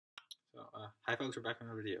Hi folks, we're back on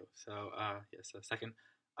another video. So yes, the second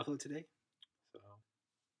upload today. So,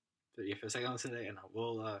 yeah, for the second upload today, and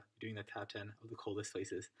we'll be doing the top 10 of the coldest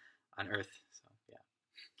places on Earth. So yeah,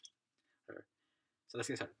 whatever. So let's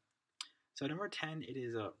get started. So number 10, it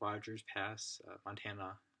is Rogers Pass,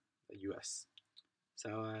 Montana, U.S.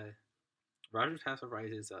 So Rogers Pass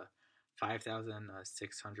rises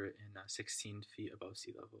 5,616 feet above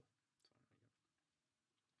sea level.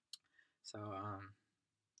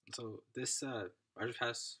 So this Rogers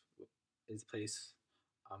Pass is the place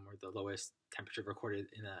where the lowest temperature recorded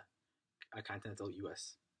in a continental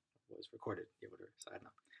U.S. was recorded. Yeah, whatever. So I don't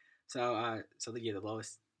know. So the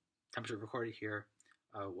lowest temperature recorded here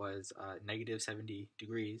was negative 70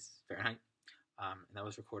 degrees Fahrenheit, and that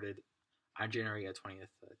was recorded on January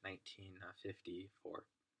 20th, 1954.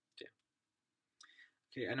 Yeah.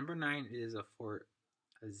 Okay, at number 9 is Fort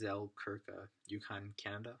Selkirk, Yukon,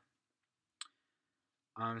 Canada.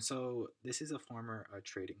 So this is a former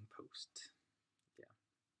trading post. Yeah,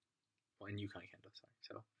 well, in Yukon, Canada.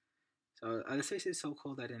 Sorry. So this place is so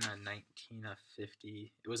cold that in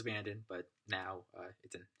 1950 it was abandoned, but now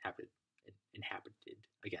it's inhabited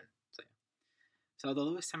again. So yeah. So the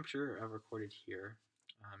lowest temperature recorded here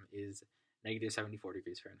is negative 74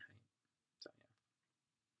 degrees Fahrenheit. So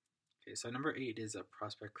yeah. Okay, so number 8 is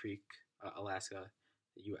Prospect Creek, Alaska,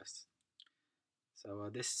 the U.S.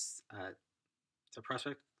 So so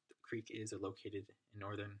Prospect Creek is located in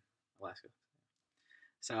northern Alaska.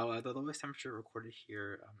 So the lowest temperature recorded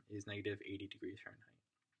here is negative 80 degrees Fahrenheit.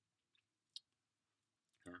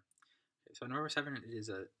 Yeah. Okay, so number 7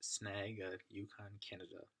 is Snag, Yukon,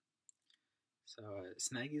 Canada. So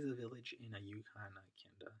Snag is a village in Yukon,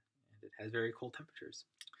 Canada, and it has very cold temperatures.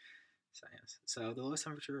 So yes. So the lowest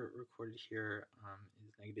temperature recorded here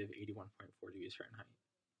is negative 81.4 degrees Fahrenheit.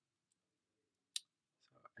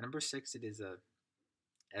 So at number 6, it is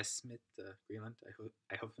Esmit, Greenland. I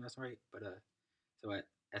hope I'm not right, but so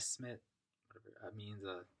Esmit, whatever, means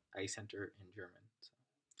ice center in German. So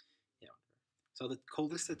yeah, whatever. So the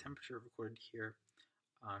coldest temperature recorded here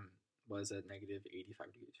was at negative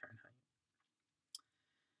 85 degrees Fahrenheit.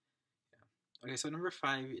 Yeah. Okay, so number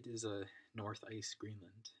 5, it is North Ice,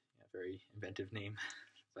 Greenland. Yeah, very inventive name.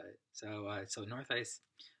 But so North Ice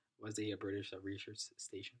was a British research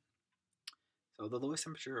station. So the lowest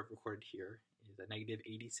temperature recorded here is a negative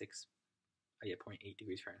 86.8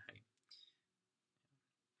 degrees Fahrenheit.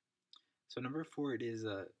 So number 4, it is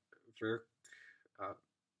Verk.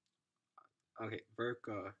 Verk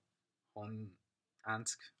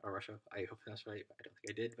Honansk, Russia. I hope that's right. I don't think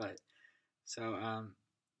I did, but so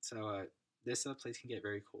this place can get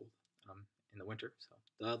very cold in the winter. So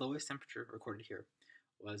the lowest temperature recorded here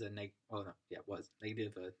was was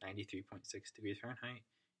negative 93.6 degrees Fahrenheit,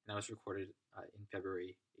 and that was recorded in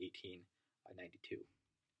February 1892.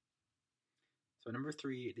 So number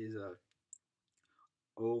 3, it is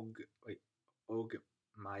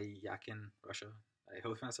Mayakin, Russia. I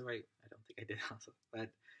hope that's right. I don't think I did also, but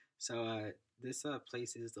so this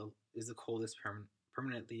place is the coldest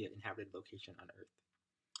permanently inhabited location on Earth.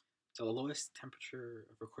 So the lowest temperature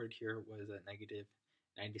recorded here was a negative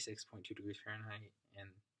 96.2 degrees Fahrenheit, and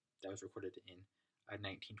that was recorded in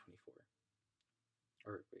 1924.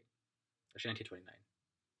 Or wait, actually 1929.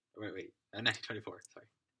 Wait, 1924. Sorry.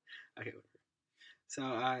 Okay, whatever. So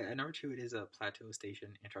at number 2, it is Plateau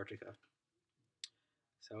Station, Antarctica.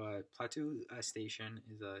 So Plateau Station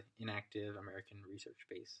is an inactive American research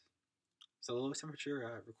base. So the lowest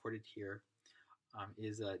temperature recorded here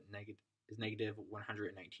is negative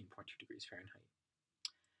 119.2 degrees Fahrenheit.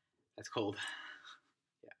 That's cold.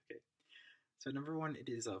 Yeah, okay. So number 1, it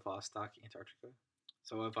is Vostok, Antarctica.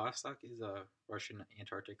 So Vostok is a Russian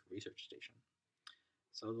Antarctic research station.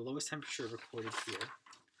 So the lowest temperature recorded here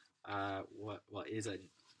is a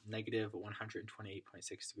negative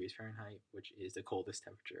 128.6 degrees Fahrenheit, which is the coldest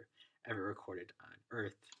temperature ever recorded on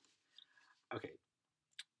Earth. Okay.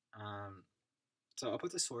 So I'll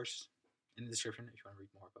put the source in the description if you want to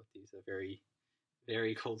read more about these very,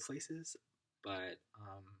 very cold places. But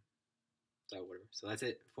so whatever. So that's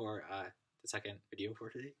it for the second video for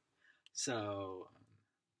today. So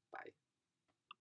bye.